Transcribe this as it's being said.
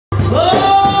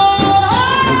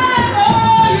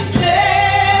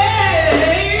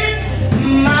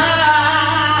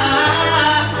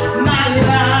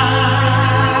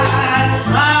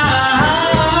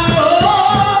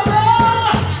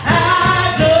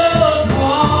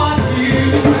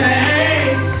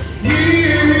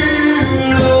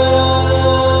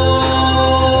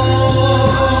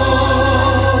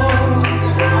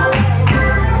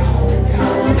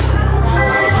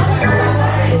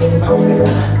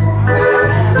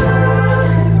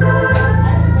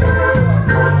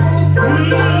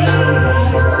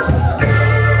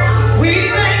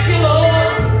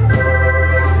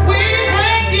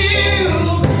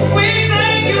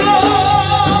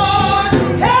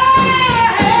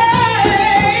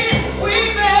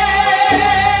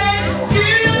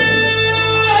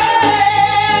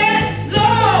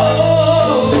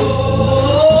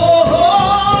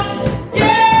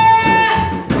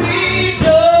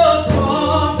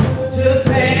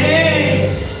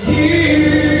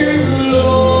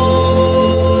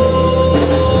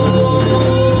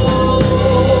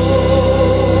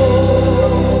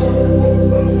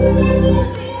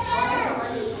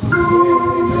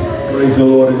Praise the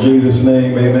Lord in Jesus'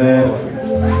 name, amen.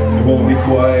 We won't be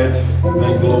quiet.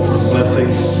 Thank the Lord for his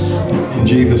blessings in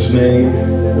Jesus' name.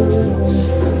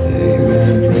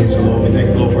 Amen. Praise the Lord. We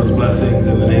thank the Lord for his blessings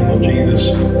in the name of Jesus.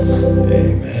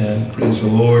 Amen. Praise the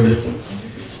Lord.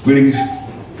 Greetings.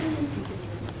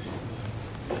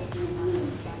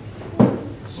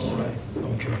 All right.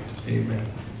 Okay. Amen. Amen.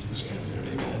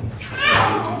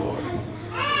 Praise the Lord.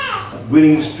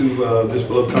 Greetings to this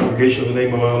beloved congregation in the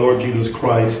name of our Lord Jesus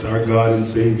Christ, our God and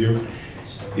Savior.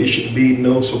 It should be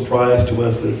no surprise to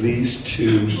us that these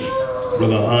two,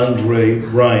 Brother Andre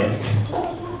Bryant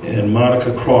and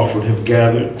Monica Crawford, have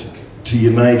gathered to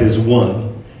unite as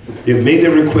one. They have made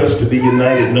their request to be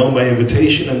united known by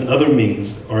invitation and other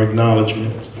means or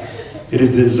acknowledgments. It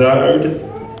is desired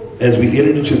as we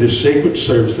enter into this sacred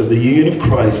service that the union of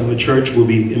Christ and the church will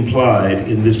be implied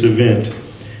in this event.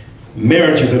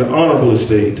 Marriage is an honorable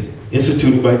estate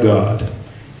instituted by God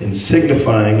and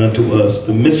signifying unto us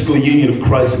the mystical union of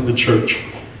Christ and the church.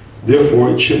 Therefore,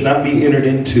 it should not be entered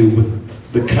into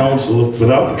the counsel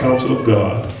without the counsel of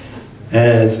God,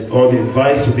 as or the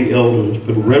advice of the elders,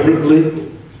 but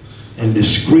reverently and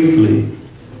discreetly,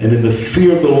 and in the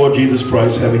fear of the Lord Jesus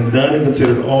Christ, having done and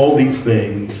considered all these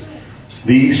things,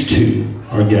 these two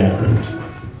are gathered.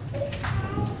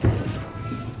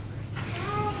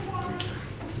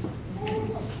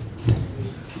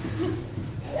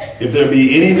 If there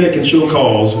be any that can show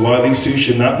cause why these two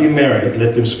should not be married,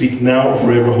 let them speak now or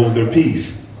forever hold their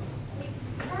peace.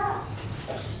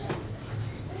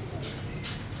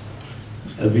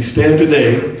 As we stand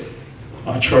today,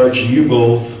 I charge you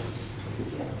both,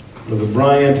 Brother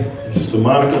Bryant and Sister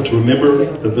Monica, to remember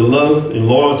that the love and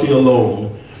loyalty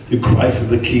alone through Christ is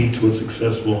the key to a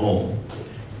successful home.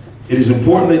 It is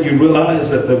important that you realize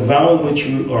that the vow in which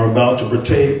you are about to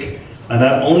partake are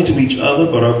not only to each other,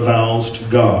 but are vows to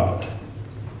God.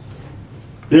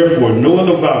 Therefore, no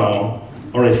other vow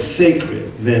are as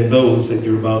sacred than those that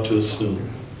you're about to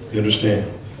assume. You understand?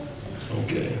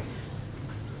 Okay.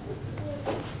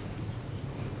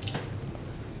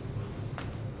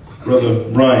 Brother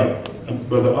Brian,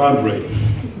 Brother Andre,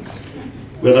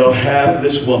 where thou have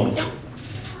this woman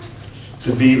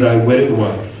to be thy wedded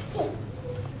wife,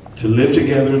 to live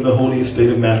together in the holy estate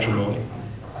of matrimony,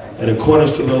 in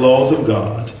accordance to the laws of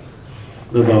God,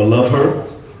 that thou love her,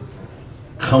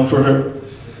 comfort her,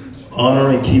 honor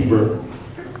and keep her,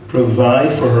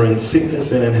 provide for her in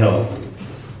sickness and in health,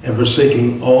 and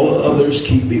forsaking all others,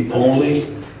 keep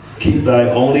thy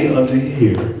only unto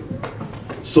here,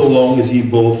 so long as ye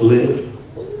both live.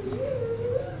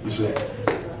 You say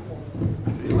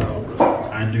loud, brother.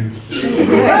 I do.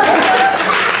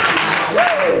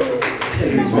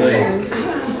 Amen.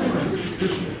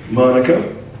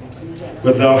 Monica,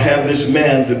 but thou have this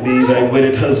man to be thy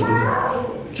wedded husband,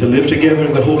 to live together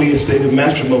in the holy estate of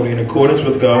matrimony in accordance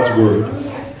with God's word,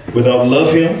 where thou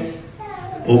love him,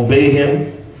 obey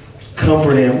him,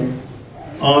 comfort him,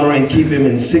 honor and keep him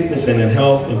in sickness and in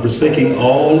health, and forsaking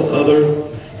all other,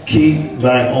 keep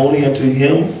thy only unto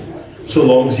him, so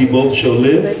long as ye both shall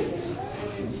live.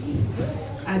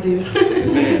 I do.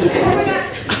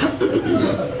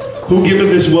 Who giveth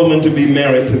this woman to be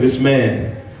married to this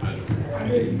man?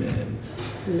 Amen.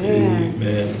 Amen.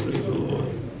 Amen. Praise the Lord.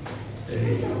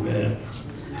 Amen.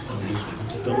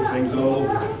 Double things all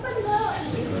over.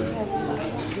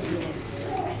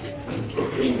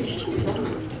 Amen.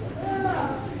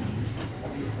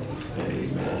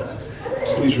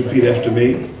 Please repeat after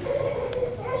me.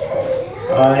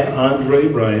 I, Andre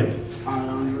Bryant,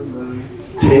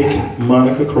 take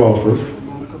Monica Crawford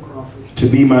to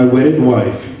be my wedded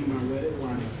wife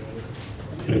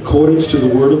in accordance to the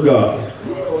word of God.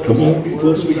 Come on, get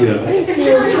close together.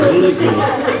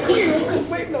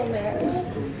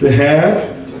 To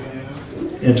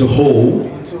have and to hold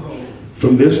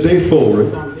from this day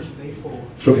forward,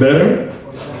 for better,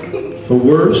 for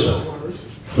worse,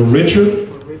 for richer,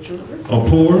 or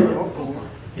poor,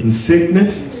 in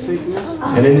sickness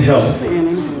and in health,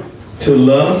 to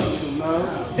love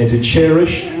and to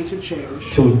cherish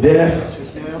till death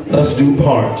us do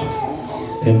part,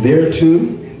 and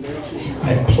thereto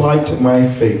I plight my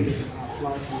faith.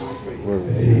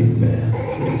 Amen.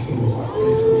 Praise the Lord.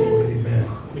 Praise the Lord. Amen.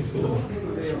 Praise the Lord.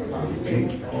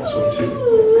 Repeat also too.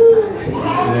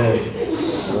 Amen.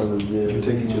 You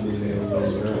take each other's hands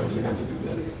also. We have to do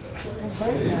that.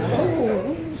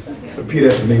 Amen. Repeat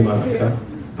after me, Monica.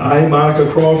 I, Monica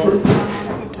Crawford,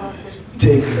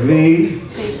 take thee,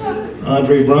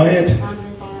 Andre Bryant,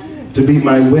 to be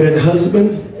my wedded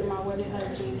husband,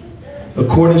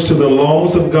 according to the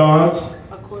laws of God's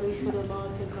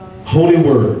holy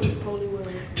word,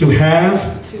 to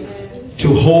have,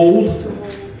 to hold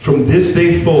from this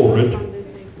day forward,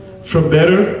 for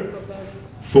better,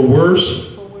 for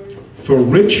worse, for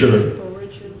richer,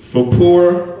 for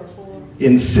poor,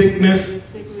 in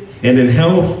sickness and in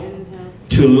health,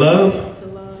 to love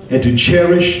and to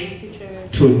cherish,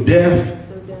 till death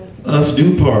us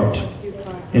do part.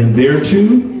 And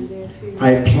thereto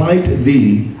I plight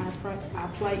thee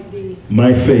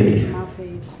my faith.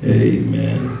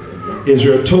 Amen. Is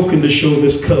there a token to show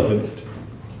this covenant?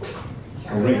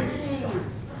 All right.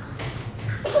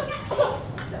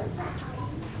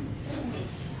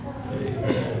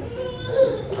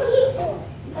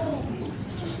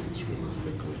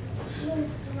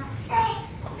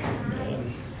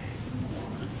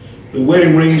 The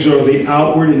wedding rings are the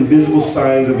outward and visible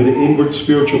signs of an inward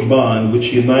spiritual bond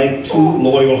which unite two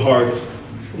loyal hearts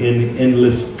in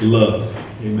endless love.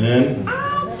 Amen.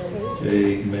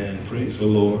 Amen. Praise the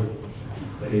Lord.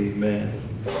 Amen.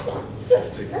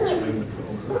 Take this ring.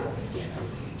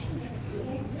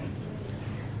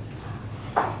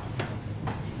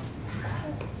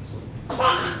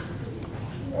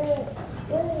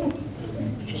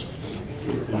 Just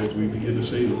as we begin to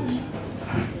say this.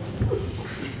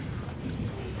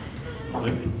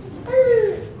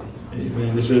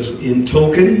 Amen. It says, in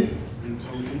token,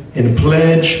 in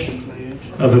pledge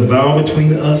of the vow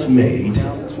between us made,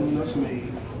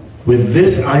 with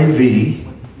this I thee,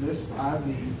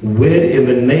 wed in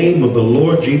the name of the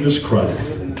Lord Jesus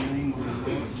Christ.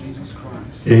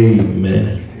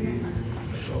 Amen.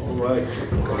 That's all right.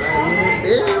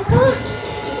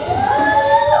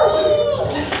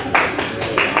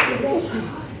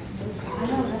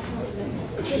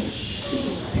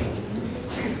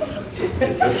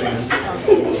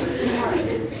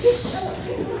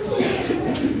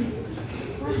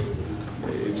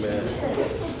 Amen.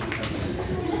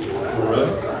 All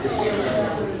right.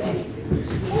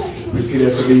 Repeat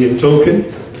after me in token.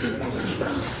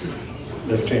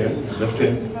 Left hand. Left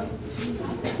hand.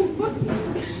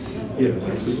 Yeah,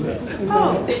 that's good.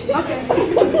 Oh, okay.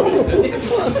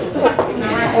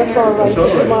 That's all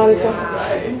right.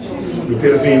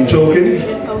 Repeat after me in token.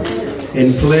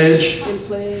 In pledge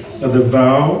of the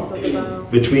vow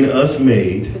between us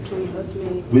made.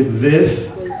 With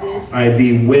this I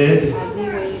thee wed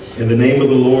in the name of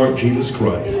the Lord Jesus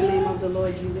Christ.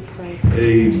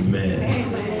 Amen.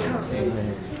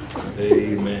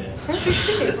 Amen.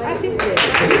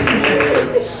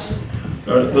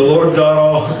 The Lord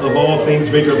God of all things,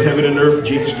 maker of heaven and earth,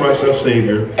 Jesus Christ our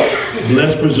Savior,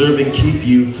 bless, preserve, and keep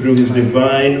you through his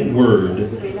divine word,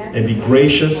 and be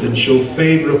gracious and show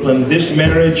favor upon this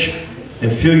marriage,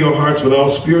 and fill your hearts with all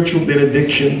spiritual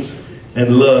benedictions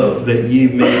and love, that ye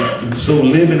may so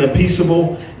live in a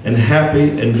peaceable and happy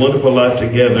and wonderful life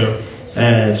together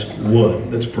as one.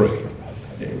 Let's pray.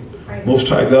 Most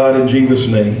High God, in Jesus'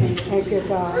 name,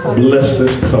 bless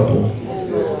this couple.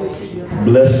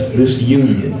 Bless this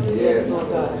union.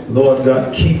 Lord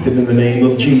God, keep them in the name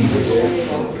of Jesus.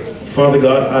 Father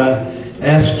God, I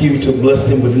ask you to bless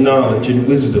them with knowledge and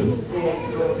wisdom.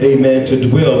 Amen. To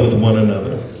dwell with one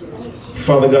another.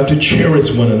 Father God, to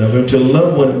cherish one another, to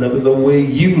love one another the way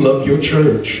you love your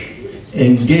church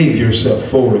and gave yourself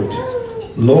for it.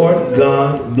 Lord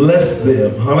God, bless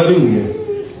them. Hallelujah.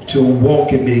 To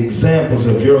walk in the examples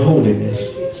of your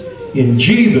holiness. In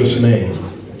Jesus' name,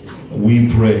 we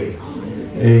pray.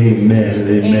 Amen and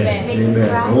amen. Amen.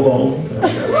 Hold on.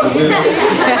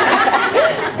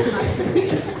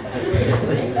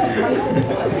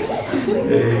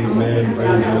 Amen.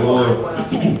 Praise the Lord.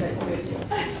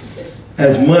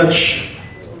 As much